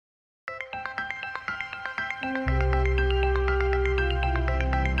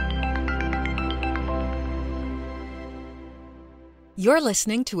You're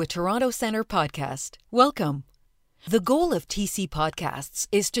listening to a Toronto Centre podcast. Welcome. The goal of TC Podcasts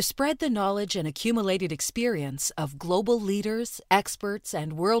is to spread the knowledge and accumulated experience of global leaders, experts,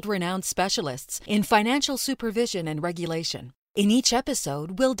 and world-renowned specialists in financial supervision and regulation. In each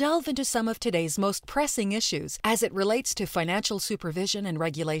episode, we'll delve into some of today's most pressing issues as it relates to financial supervision and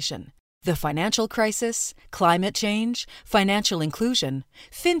regulation. The financial crisis, climate change, financial inclusion,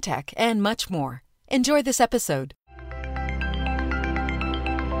 fintech, and much more. Enjoy this episode.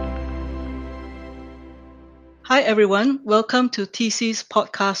 Hi everyone, welcome to TC's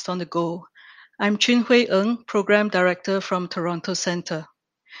podcast on the go. I'm Chin Hui Ng, Program Director from Toronto Centre.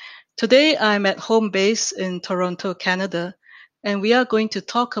 Today I'm at home base in Toronto, Canada, and we are going to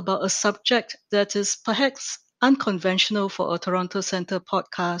talk about a subject that is perhaps unconventional for a Toronto Centre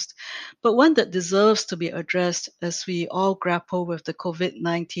podcast, but one that deserves to be addressed as we all grapple with the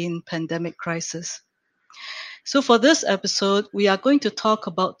COVID-19 pandemic crisis. So for this episode, we are going to talk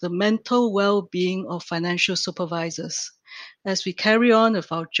about the mental well-being of financial supervisors as we carry on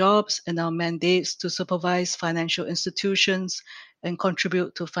with our jobs and our mandates to supervise financial institutions and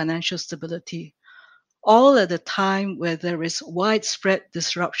contribute to financial stability, all at a time where there is widespread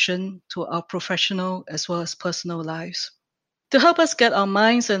disruption to our professional as well as personal lives. To help us get our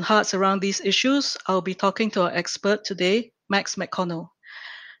minds and hearts around these issues, I'll be talking to our expert today, Max McConnell.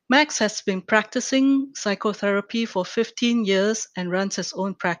 Max has been practicing psychotherapy for 15 years and runs his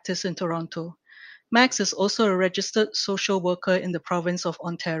own practice in Toronto. Max is also a registered social worker in the province of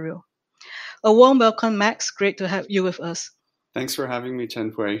Ontario. A warm welcome, Max. Great to have you with us. Thanks for having me,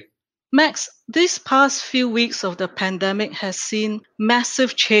 Chen Hui. Max, these past few weeks of the pandemic has seen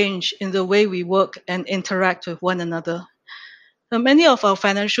massive change in the way we work and interact with one another. Many of our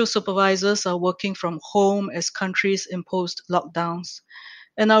financial supervisors are working from home as countries imposed lockdowns.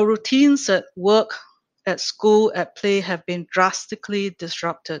 And our routines at work, at school, at play have been drastically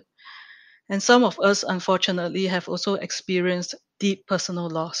disrupted. And some of us, unfortunately, have also experienced deep personal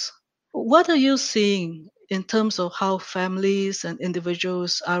loss. What are you seeing in terms of how families and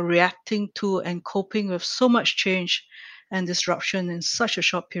individuals are reacting to and coping with so much change and disruption in such a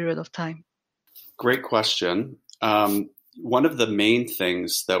short period of time? Great question. One of the main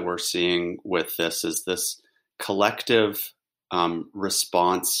things that we're seeing with this is this collective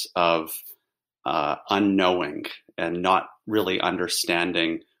response of unknowing and not really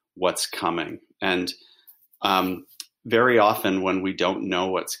understanding what's coming. And very often when we don't know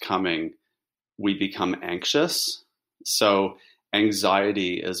what's coming, we become anxious. So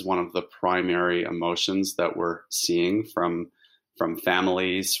anxiety is one of the primary emotions that we're seeing from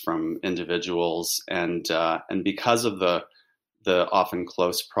families, from individuals, and because of the often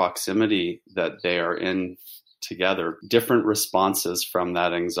close proximity that they are in together, different responses from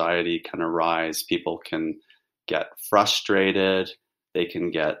that anxiety can arise. People can get frustrated, they can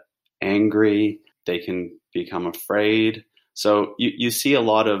get angry, they can become afraid. So you see a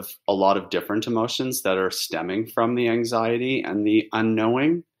lot of different emotions that are stemming from the anxiety and the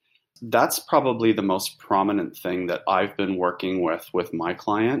unknowing. That's probably the most prominent thing that I've been working with my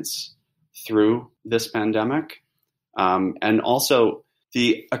clients through this pandemic. And also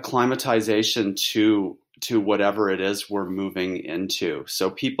the acclimatization to whatever it is we're moving into.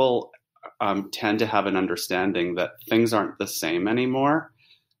 So people tend to have an understanding that things aren't the same anymore,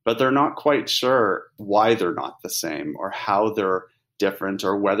 but they're not quite sure why they're not the same or how they're different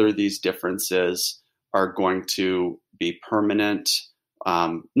or whether these differences are going to be permanent.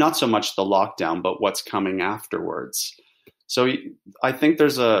 Not so much the lockdown, but what's coming afterwards. So I think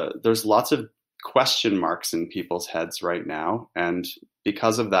there's lots of question marks in people's heads right now. And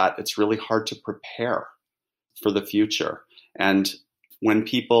because of that, it's really hard to prepare for the future. And when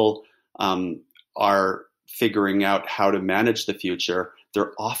people are figuring out how to manage the future,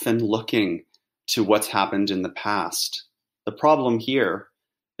 they're often looking to what's happened in the past. The problem here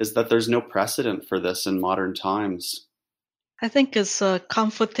is that there's no precedent for this in modern times. I think it's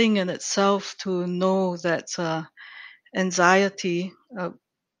comforting in itself to know that anxiety,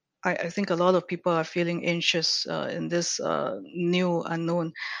 I think a lot of people are feeling anxious in this new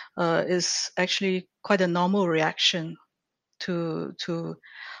unknown, is actually quite a normal reaction to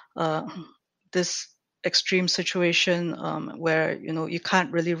this extreme situation where you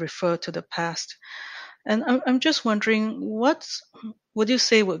can't really refer to the past. And I'm just wondering, what would you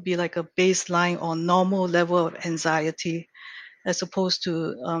say would be like a baseline or normal level of anxiety, as opposed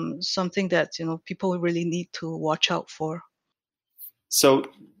to something that people really need to watch out for? So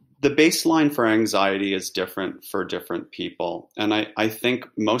the baseline for anxiety is different for different people. And I think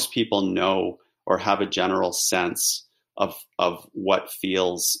most people know or have a general sense of what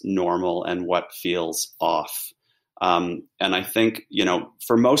feels normal and what feels off. And I think,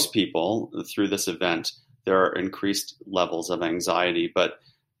 for most people through this event, there are increased levels of anxiety, but,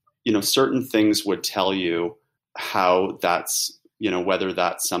 certain things would tell you how that's, whether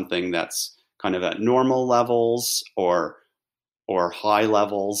that's something that's kind of at normal levels or high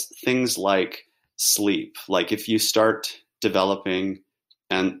levels, things like sleep. Like if you start developing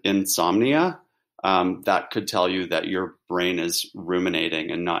an insomnia, that could tell you that your brain is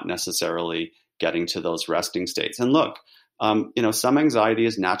ruminating and not necessarily getting to those resting states. And look, some anxiety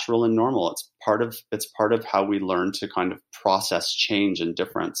is natural and normal. It's part of how we learn to kind of process change and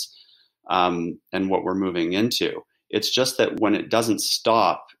difference, and what we're moving into. It's just that when it doesn't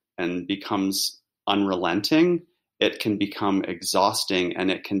stop and becomes unrelenting, it can become exhausting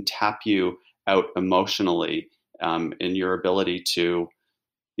and it can tap you out emotionally, in your ability to,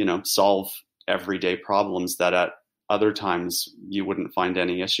 solve everyday problems that at other times you wouldn't find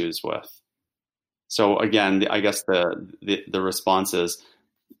any issues with. So again, I guess the response is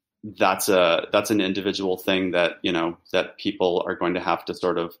that's an individual thing that, that people are going to have to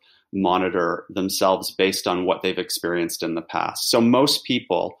sort of monitor themselves based on what they've experienced in the past. So most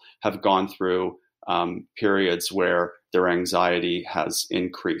people have gone through periods where their anxiety has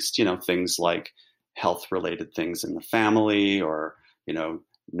increased, things like health-related things in the family, or,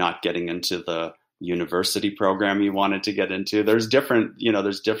 not getting into the university program you wanted to get into. There's different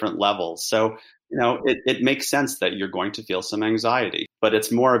levels. So, it makes sense that you're going to feel some anxiety, but it's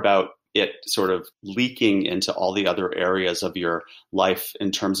more about it sort of leaking into all the other areas of your life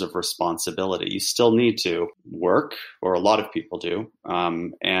in terms of responsibility. You still need to work, or a lot of people do,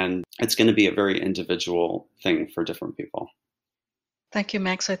 and it's going to be a very individual thing for different people. Thank you,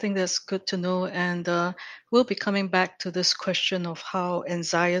 Max. I think that's good to know. And we'll be coming back to this question of how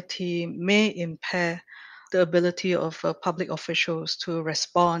anxiety may impair the ability of public officials to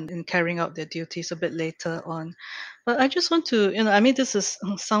respond in carrying out their duties a bit later on. But I just want to, this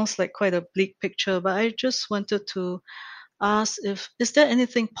sounds like quite a bleak picture, but I just wanted to ask, is there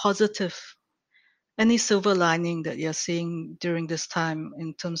anything positive, any silver lining that you're seeing during this time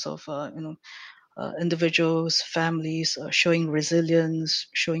in terms of, individuals, families showing resilience,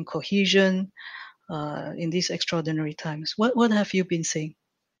 showing cohesion in these extraordinary times? What have you been seeing?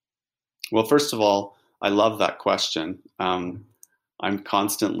 Well, first of all, I love that question. I'm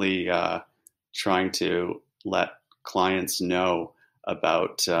constantly trying to let clients know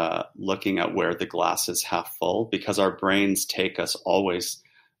about looking at where the glass is half full, because our brains take us always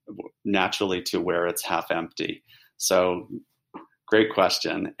naturally to where it's half empty. So great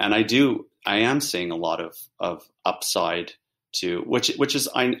question. And I am seeing a lot of upside to, which is,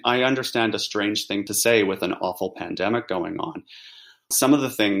 I understand, a strange thing to say with an awful pandemic going on. Some of the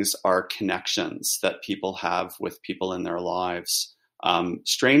things are connections that people have with people in their lives.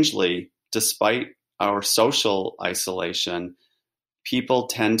 Strangely, despite our social isolation, people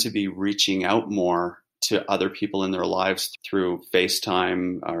tend to be reaching out more to other people in their lives through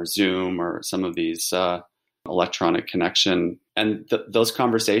FaceTime or Zoom or some of these electronic connection. And those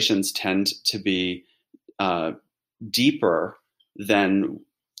conversations tend to be deeper than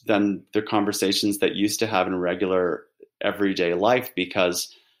the conversations that used to have in regular everyday life,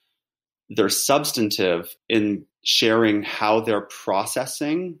 because they're substantive in sharing how they're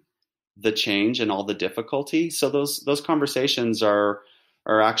processing the change and all the difficulty. So those conversations are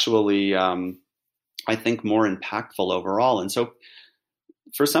actually, I think, more impactful overall. And so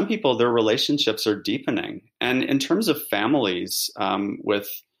for some people, their relationships are deepening. And in terms of families, with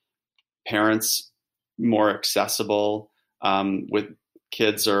parents more accessible, with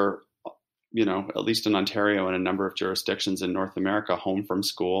kids are, at least in Ontario and a number of jurisdictions in North America, home from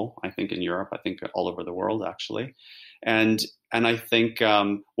school. I think in Europe, I think all over the world, actually. And I think,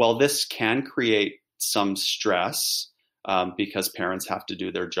 while this can create some stress, because parents have to do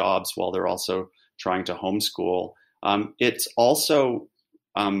their jobs while they're also trying to homeschool, it's also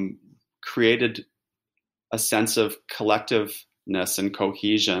created a sense of collectiveness and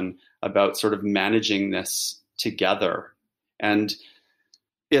cohesion about sort of managing this together. And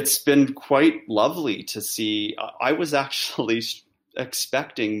it's been quite lovely to see. I was actually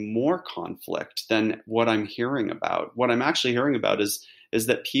expecting more conflict than what I'm hearing about. What I'm actually hearing about is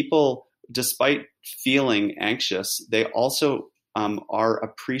that people, despite feeling anxious, they also are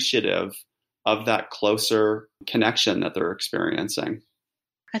appreciative of that closer connection that they're experiencing.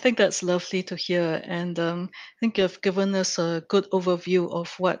 I think that's lovely to hear. And I think you've given us a good overview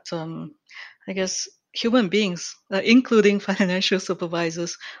of what, I guess, human beings, including financial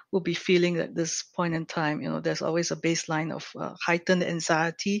supervisors, will be feeling at this point in time. There's always a baseline of heightened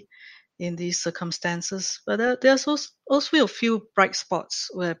anxiety in these circumstances. But there's also a few bright spots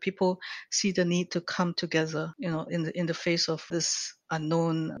where people see the need to come together, in the face of this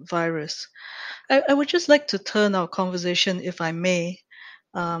unknown virus. I would just like to turn our conversation, if I may,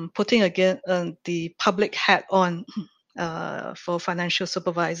 putting again the public hat on for financial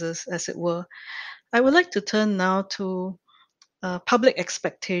supervisors, as it were. I would like to turn now to public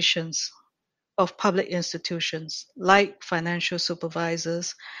expectations of public institutions like financial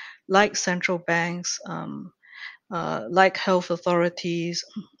supervisors, like central banks, like health authorities,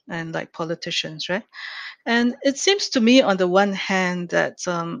 and like politicians, right? And it seems to me, on the one hand, that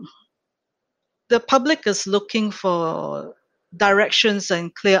the public is looking for directions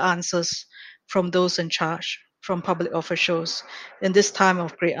and clear answers from those in charge, from public officials, in this time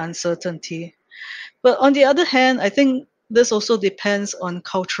of great uncertainty. But on the other hand, I think this also depends on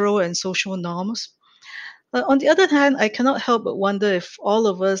cultural and social norms. On the other hand, I cannot help but wonder if all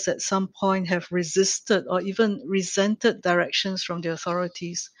of us at some point have resisted or even resented directions from the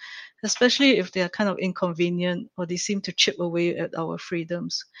authorities, especially if they are kind of inconvenient or they seem to chip away at our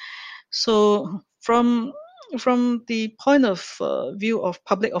freedoms. So, from the point of view of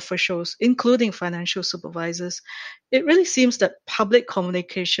public officials, including financial supervisors, it really seems that public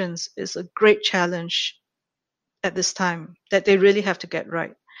communications is a great challenge at this time that they really have to get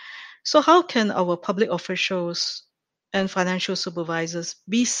right. So, how can our public officials and financial supervisors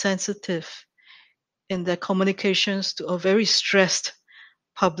be sensitive in their communications to a very stressed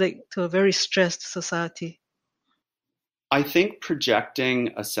public, to a very stressed society? I think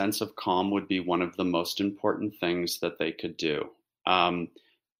projecting a sense of calm would be one of the most important things that they could do. Um,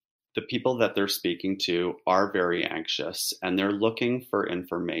 the people that they're speaking to are very anxious and they're looking for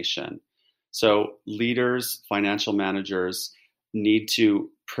information. So, leaders, financial managers need to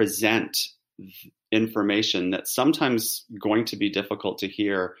present information that's sometimes going to be difficult to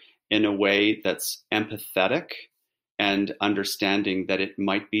hear in a way that's empathetic and understanding that it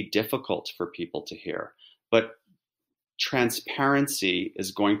might be difficult for people to hear. But transparency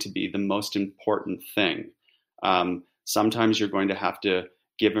is going to be the most important thing. Sometimes you're going to have to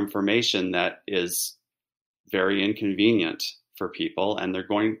give information that is very inconvenient for people, and they're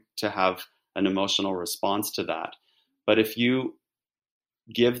going to have an emotional response to that. But if you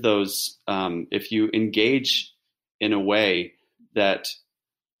give those, if you engage in a way that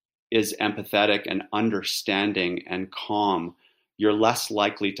is empathetic and understanding and calm, you're less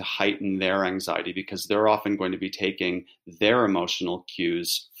likely to heighten their anxiety because they're often going to be taking their emotional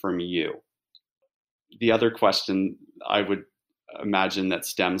cues from you. The other question I would imagine that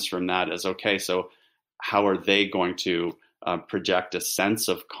stems from that is, okay, so how are they going to project a sense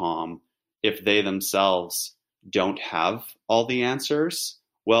of calm if they themselves don't have all the answers?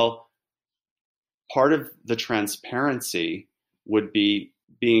 Well, part of the transparency would be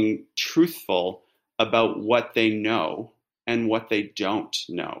being truthful about what they know and what they don't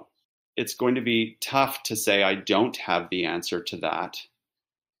know. It's going to be tough to say, I don't have the answer to that,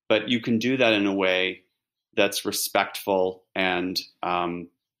 but you can do that in a way that's respectful and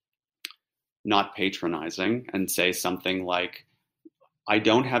not patronizing, and say something like, I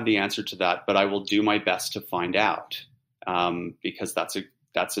don't have the answer to that, but I will do my best to find out, because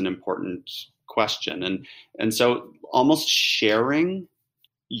that's an important question. And so almost sharing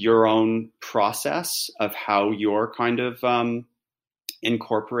your own process of how you're kind of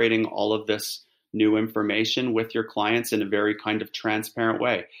incorporating all of this new information with your clients in a very kind of transparent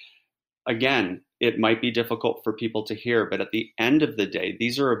way. Again, it might be difficult for people to hear, but at the end of the day,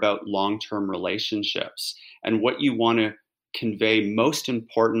 these are about long-term relationships. And what you want to convey most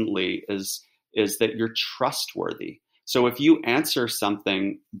importantly is that you're trustworthy. So if you answer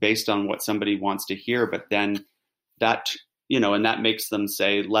something based on what somebody wants to hear, but then that, and that makes them,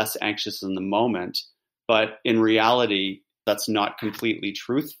 say, less anxious in the moment, but in reality, that's not completely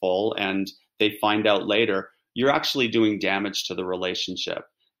truthful, and they find out later, you're actually doing damage to the relationship.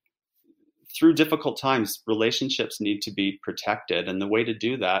 Through difficult times, relationships need to be protected, and the way to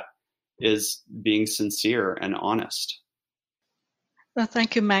do that is being sincere and honest.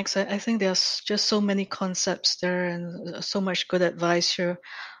 Thank you, Max. I think there's just so many concepts there and so much good advice here.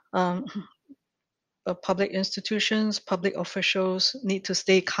 Public institutions, public officials need to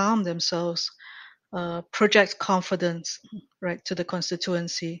stay calm themselves, project confidence, right, to the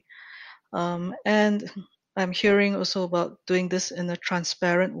constituency. And I'm hearing also about doing this in a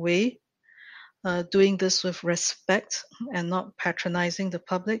transparent way, doing this with respect and not patronizing the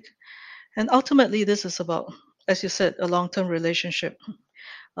public. And ultimately, this is about, as you said, a long-term relationship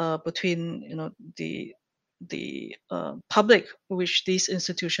between the public, which these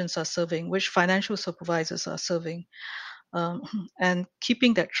institutions are serving, which financial supervisors are serving, and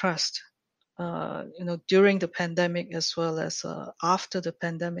keeping that trust during the pandemic as well as after the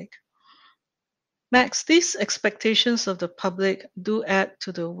pandemic. Max, these expectations of the public do add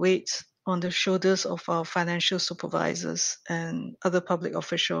to the weight on the shoulders of our financial supervisors and other public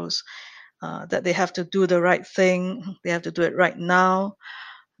officials, that they have to do the right thing, they have to do it right now.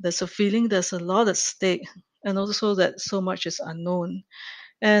 There's a feeling there's a lot at stake, and also that so much is unknown.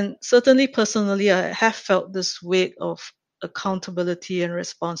 And certainly, personally, I have felt this weight of accountability and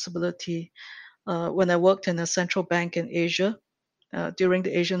responsibility when I worked in a central bank in Asia during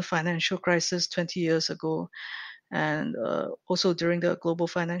the Asian financial crisis 20 years ago, and also during the global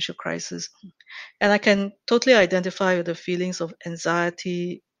financial crisis. And I can totally identify with the feelings of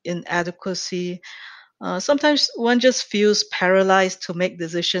anxiety, inadequacy. Sometimes one just feels paralyzed to make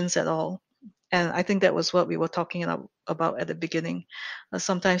decisions at all. And I think that was what we were talking about at the beginning.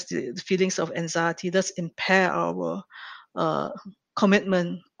 Sometimes the feelings of anxiety does impair our uh,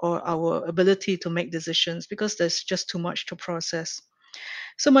 commitment or our ability to make decisions because there's just too much to process.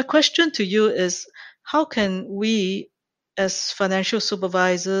 So, my question to you is, how can we, as financial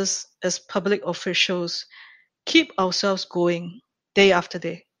supervisors, as public officials, keep ourselves going day after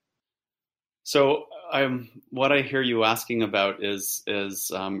day? So, what I hear you asking about is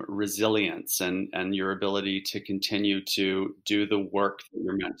resilience and your ability to continue to do the work that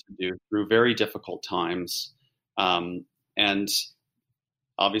you're meant to do through very difficult times, and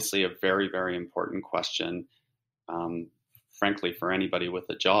obviously a very, very important question, frankly, for anybody with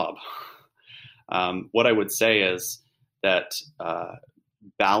a job. What I would say is that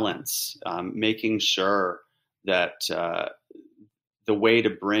balance, making sure that the way to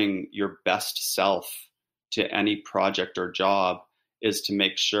bring your best self to any project or job is to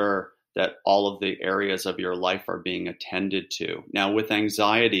make sure that all of the areas of your life are being attended to. Now, with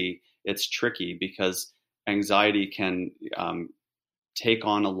anxiety, it's tricky because anxiety can take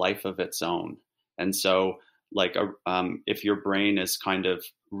on a life of its own. And so, like, if your brain is kind of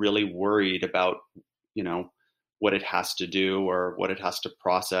really worried about, what it has to do or what it has to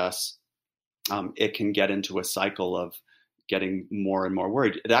process, it can get into a cycle of getting more and more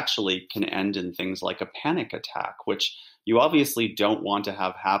worried. It actually can end in things like a panic attack, which you obviously don't want to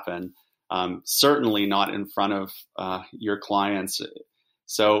have happen, certainly not in front of your clients.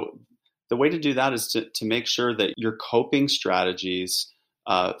 So the way to do that is to make sure that your coping strategies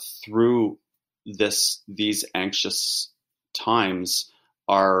through these anxious times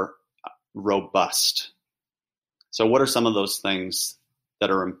are robust. So what are some of those things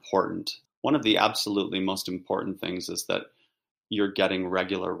that are important? One of the absolutely most important things is that you're getting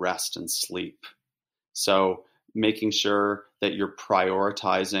regular rest and sleep. So making sure that you're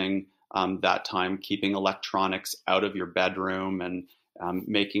prioritizing that time, keeping electronics out of your bedroom, and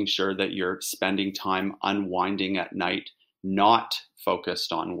making sure that you're spending time unwinding at night, not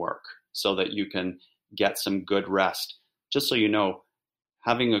focused on work, so that you can get some good rest. Just so you know,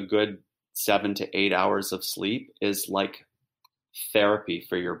 having a good 7 to 8 hours of sleep is like therapy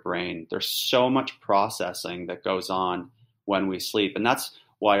for your brain. There's so much processing that goes on when we sleep. And that's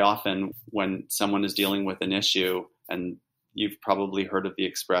why often when someone is dealing with an issue, and you've probably heard of the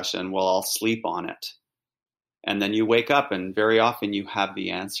expression, well, I'll sleep on it. And then you wake up and very often you have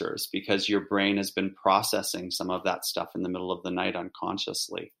the answers because your brain has been processing some of that stuff in the middle of the night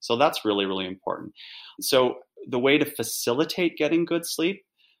unconsciously. So that's really, really important. So the way to facilitate getting good sleep,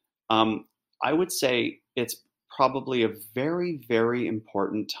 I would say it's probably a very, very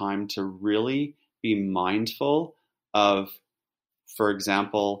important time to really be mindful of, for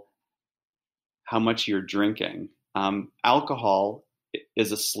example, how much you're drinking. Alcohol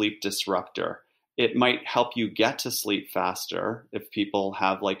is a sleep disruptor. It might help you get to sleep faster if people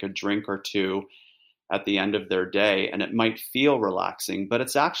have like a drink or two at the end of their day, and it might feel relaxing, but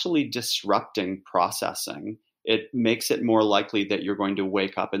it's actually disrupting processing. It makes it more likely that you're going to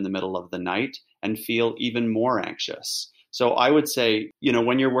wake up in the middle of the night and feel even more anxious. So I would say,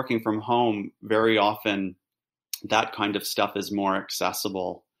 when you're working from home, very often that kind of stuff is more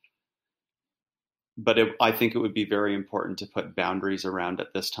accessible. But I think it would be very important to put boundaries around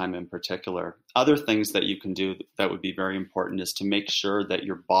at this time in particular. Other things that you can do that would be very important is to make sure that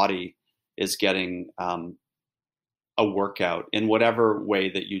your body is getting a workout in whatever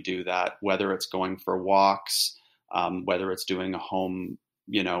way that you do that, whether it's going for walks, whether it's doing a home,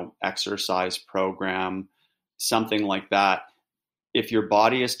 exercise program, something like that. If your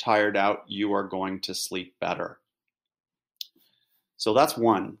body is tired out, you are going to sleep better. So that's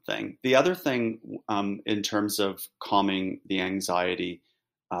one thing. The other thing in terms of calming the anxiety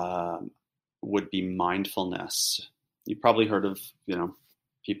would be mindfulness. You've probably heard of,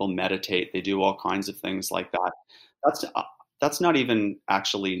 people meditate. They do all kinds of things like that. that's not even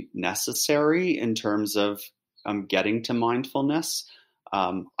actually necessary in terms of getting to mindfulness.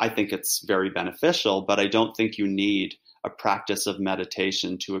 I think it's very beneficial, but I don't think you need a practice of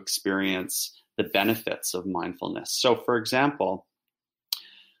meditation to experience the benefits of mindfulness. So, for example,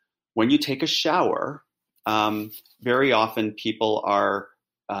 when you take a shower, very often people are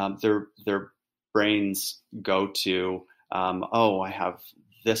their brains go to oh, I have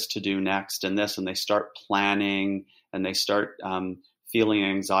this to do next and this, and they start planning and they start feeling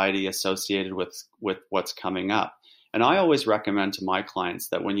anxiety associated with what's coming up. And I always recommend to my clients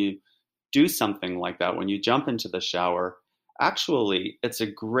that when you do something like that, when you jump into the shower, actually it's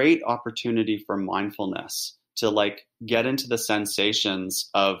a great opportunity for mindfulness to like get into the sensations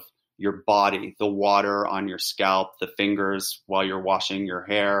of your body, the water on your scalp, the fingers while you're washing your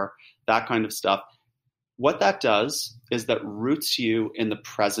hair, that kind of stuff. What that does is that roots you in the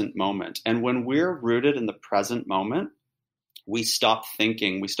present moment. And when we're rooted in the present moment, we stop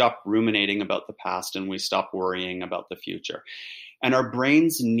thinking, we stop ruminating about the past, and we stop worrying about the future. And our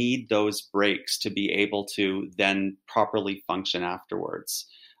brains need those breaks to be able to then properly function afterwards.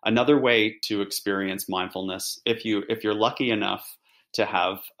 Another way to experience mindfulness, if you're lucky enough to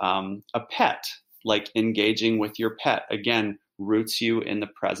have a pet, like engaging with your pet, again, roots you in the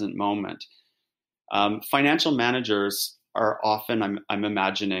present moment. Financial managers are often, I'm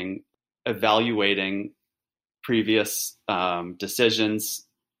imagining, evaluating previous decisions,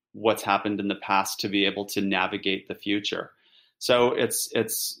 what's happened in the past to be able to navigate the future. So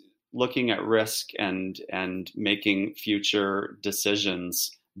it's looking at risk and making future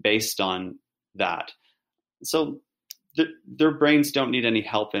decisions based on that. So their brains don't need any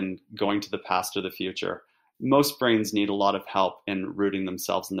help in going to the past or the future. Most brains need a lot of help in rooting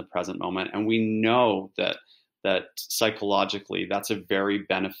themselves in the present moment. And we know that psychologically, that's a very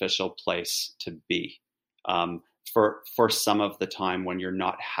beneficial place to be for some of the time when you're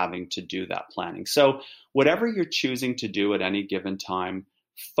not having to do that planning. So whatever you're choosing to do at any given time,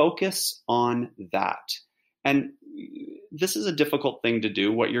 focus on that. And this is a difficult thing to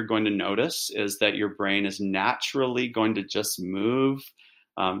do. What you're going to notice is that your brain is naturally going to just move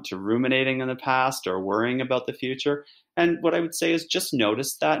to ruminating in the past or worrying about the future. And what I would say is just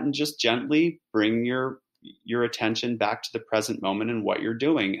notice that and just gently bring your attention back to the present moment and what you're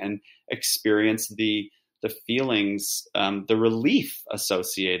doing, and experience the feelings, the relief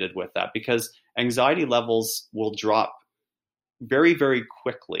associated with that, because anxiety levels will drop very, very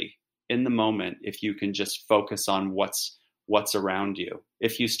quickly in the moment if you can just focus on what's around you.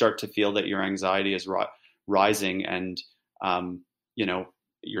 If you start to feel that your anxiety is rising and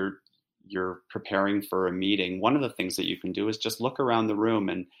you're preparing for a meeting, one of the things that you can do is just look around the room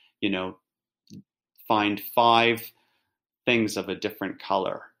and find 5 things of a different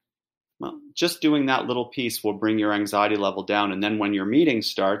color. Well, just doing that little piece will bring your anxiety level down. And then when your meeting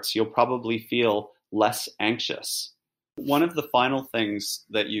starts, you'll probably feel less anxious. One of the final things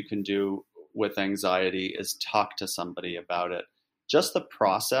that you can do with anxiety is talk to somebody about it. Just the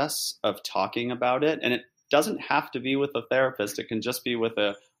process of talking about it, and it doesn't have to be with a therapist. It can just be with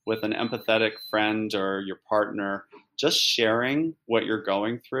an empathetic friend or your partner. Just sharing what you're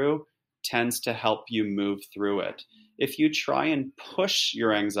going through tends to help you move through it. If you try and push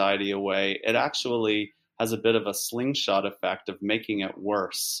your anxiety away, it actually has a bit of a slingshot effect of making it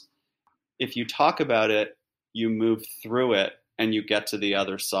worse. If you talk about it, you move through it and you get to the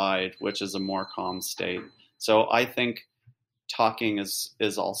other side, which is a more calm state. So I think talking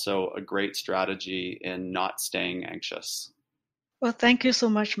is also a great strategy in not staying anxious. Well, thank you so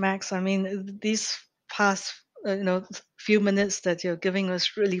much, Max. I mean, these past few minutes that you're giving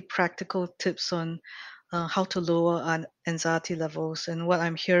us really practical tips on how to lower our anxiety levels. And what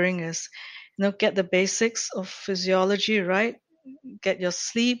I'm hearing is, get the basics of physiology right, get your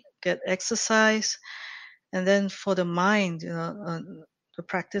sleep, get exercise, and then for the mind, the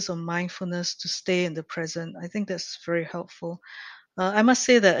practice of mindfulness to stay in the present. I think that's very helpful. I must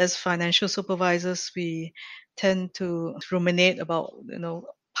say that as financial supervisors, we tend to ruminate about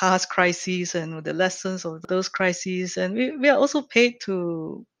past crises and the lessons of those crises, and we are also paid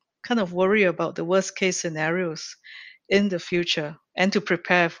to kind of worry about the worst case scenarios in the future and to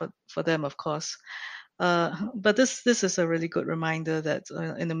prepare for them, of course. But this is a really good reminder that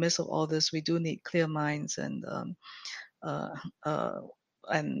in the midst of all this, we do need clear minds, and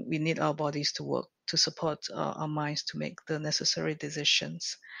we need our bodies to work to support our minds to make the necessary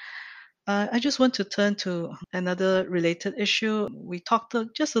decisions. I just want to turn to another related issue. We talked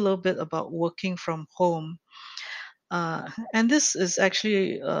just a little bit about working from home. And this is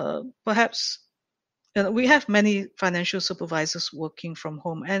actually perhaps And we have many financial supervisors working from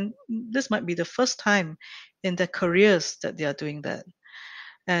home, and this might be the first time in their careers that they are doing that.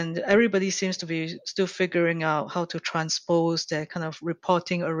 And everybody seems to be still figuring out how to transpose their kind of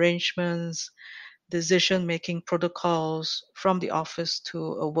reporting arrangements, decision making protocols from the office to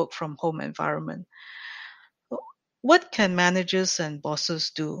a work from home environment. What can managers and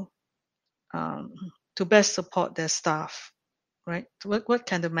bosses do um, to best support their staff? Right? What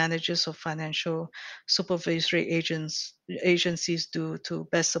can the managers of financial supervisory agencies do to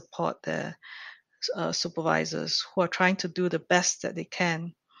best support their supervisors who are trying to do the best that they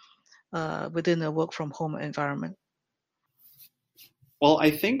can within a work from home environment? Well,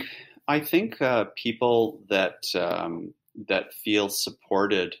 I think people that feel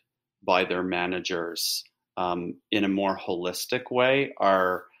supported by their managers in a more holistic way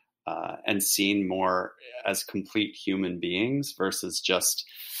are and seen more as complete human beings versus just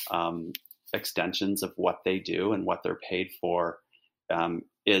extensions of what they do and what they're paid for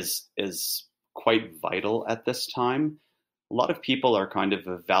is quite vital at this time. A lot of people are kind of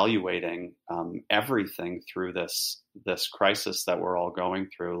evaluating everything through this crisis that we're all going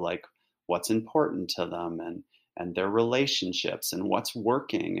through, like what's important to them and their relationships and what's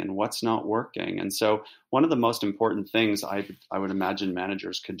working and what's not working. And so one of the most important things I would imagine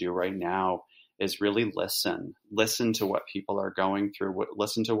managers could do right now is really listen to what people are going through,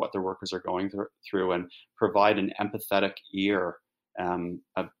 listen to what their workers are going through, and provide an empathetic ear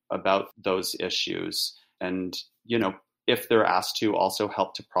about those issues. And, if they're asked to, also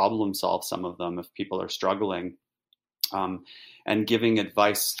help to problem solve some of them if people are struggling, and giving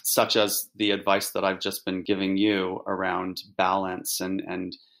advice such as the advice that I've just been giving you around balance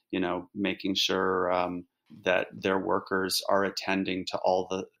and making sure that their workers are attending to all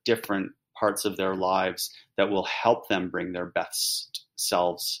the different parts of their lives that will help them bring their best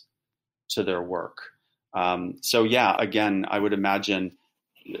selves to their work. So yeah, again, I would imagine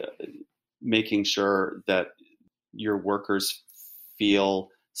making sure that your workers feel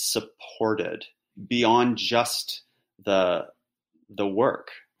supported beyond just the work,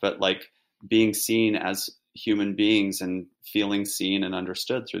 but like being seen as human beings and feeling seen and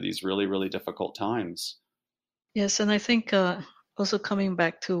understood through these really, really difficult times. Yes, and I think also coming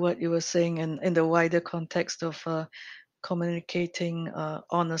back to what you were saying in the wider context of communicating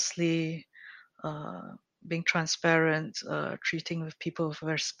honestly, being transparent, treating with people with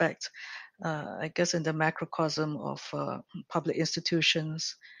respect. I guess in the macrocosm of public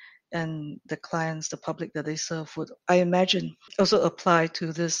institutions and the clients, the public that they serve would, I imagine, also apply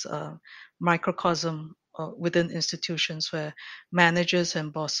to this microcosm within institutions where managers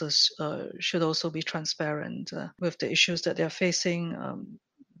and bosses should also be transparent with the issues that they're facing,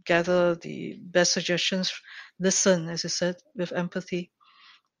 gather the best suggestions, listen, as you said, with empathy,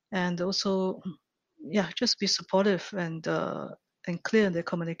 and also, yeah, just be supportive and clear in their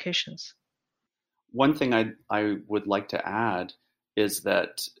communications. One thing I would like to add is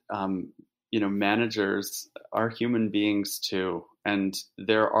that managers are human beings too, and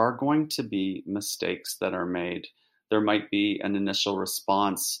there are going to be mistakes that are made. There might be an initial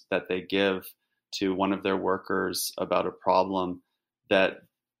response that they give to one of their workers about a problem that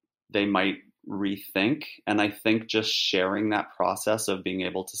they might rethink. And I think just sharing that process of being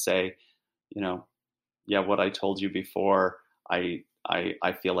able to say, yeah, what I told you before, I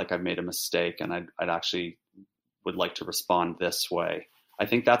feel like I've made a mistake, and I'd actually would like to respond this way. I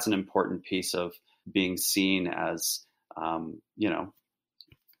think that's an important piece of being seen as,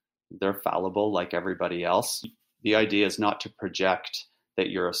 they're fallible like everybody else. The idea is not to project that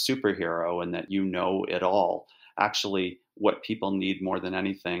you're a superhero and that you know it all. Actually, what people need more than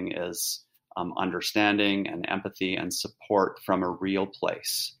anything is understanding and empathy and support from a real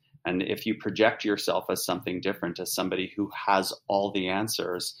place. And if you project yourself as something different, as somebody who has all the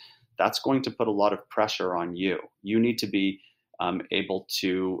answers, that's going to put a lot of pressure on you. You need to be able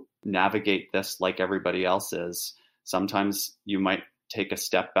to navigate this like everybody else is. Sometimes you might take a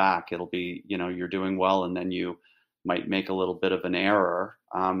step back. It'll be, you're doing well, and then you might make a little bit of an error.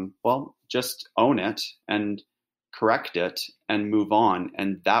 Well, just own it and correct it and move on,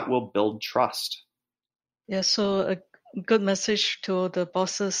 and that will build trust. Yeah, so a good message to the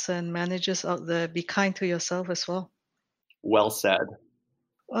bosses and managers out there: be kind to yourself as well. Well said.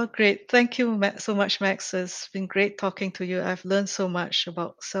 Oh, great. Thank you so much, Max. It's been great talking to you. I've learned so much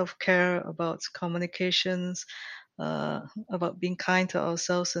about self-care, about communications, about being kind to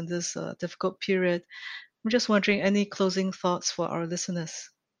ourselves in this difficult period. I'm just wondering, any closing thoughts for our listeners?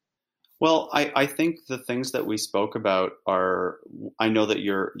 Well, I think the things that we spoke about are, I know that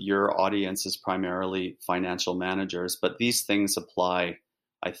your audience is primarily financial managers, but these things apply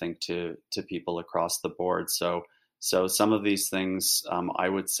I think, to people across the board. So some of these things, I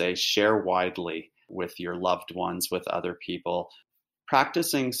would say, share widely with your loved ones, with other people.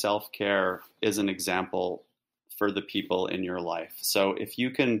 Practicing self-care is an example for the people in your life. So if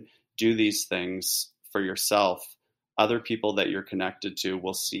you can do these things for yourself, other people that you're connected to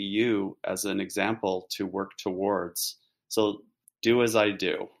will see you as an example to work towards. So do as I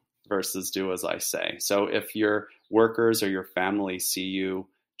do versus do as I say. So if your workers or your family see you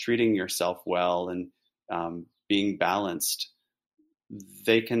treating yourself well and being balanced,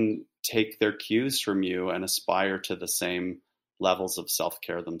 they can take their cues from you and aspire to the same levels of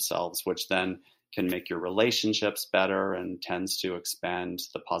self-care themselves, which then can make your relationships better and tends to expand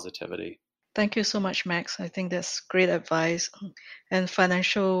the positivity. Thank you so much, Max. I think that's great advice. And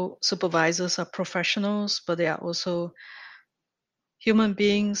financial supervisors are professionals, but they are also human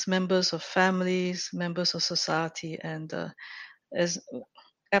beings, members of families, members of society, and as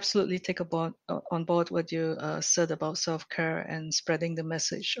absolutely take on board what you said about self-care and spreading the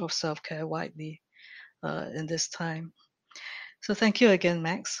message of self-care widely in this time. So thank you again,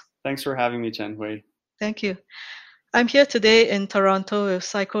 Max. Thanks for having me, Chen Hui. Thank you. I'm here today in Toronto with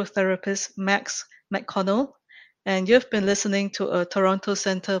psychotherapist Max McConnell, and you've been listening to a Toronto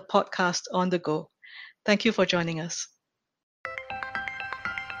Centre podcast on the go. Thank you for joining us.